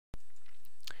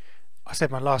I said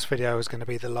my last video was going to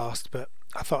be the last, but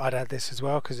I thought I'd add this as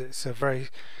well because it's a very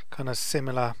kind of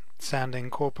similar sounding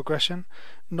chord progression.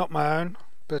 Not my own,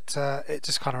 but it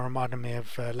just kind of reminded me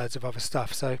of loads of other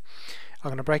stuff. So I'm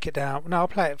going to break it down. No, I'll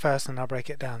play it first and I'll break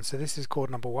it down. So this is chord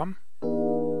number 1,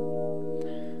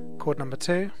 chord number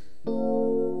 2,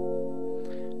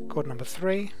 chord number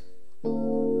 3,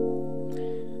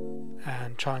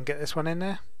 and try and get this one in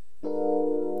there.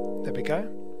 There we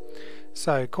go.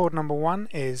 So chord number 1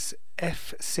 is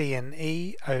F, C and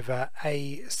E over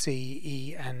A, C,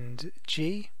 E and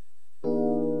G.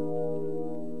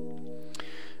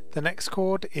 The next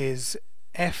chord is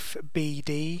F, B,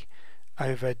 D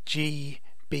over G,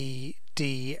 B,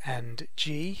 D and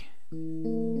G. Then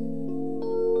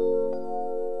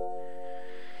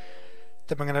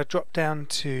we're going to drop down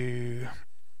to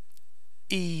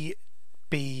E,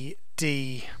 B,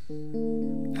 D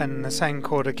and the same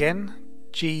chord again,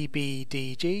 G, B,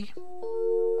 D, G.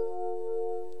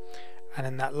 And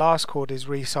then that last chord is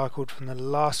recycled from the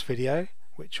last video,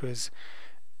 which was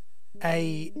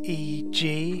A, E,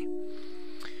 G,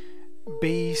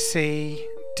 B, C,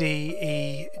 D,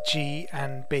 E, G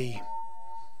and B.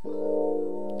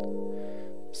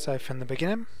 So from the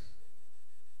beginning,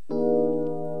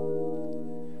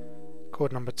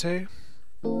 chord number 2,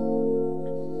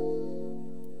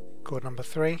 chord number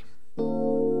 3,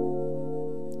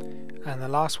 and the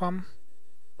last one,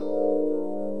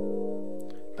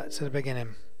 back to the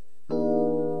beginning.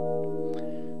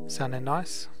 Sounding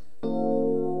nice?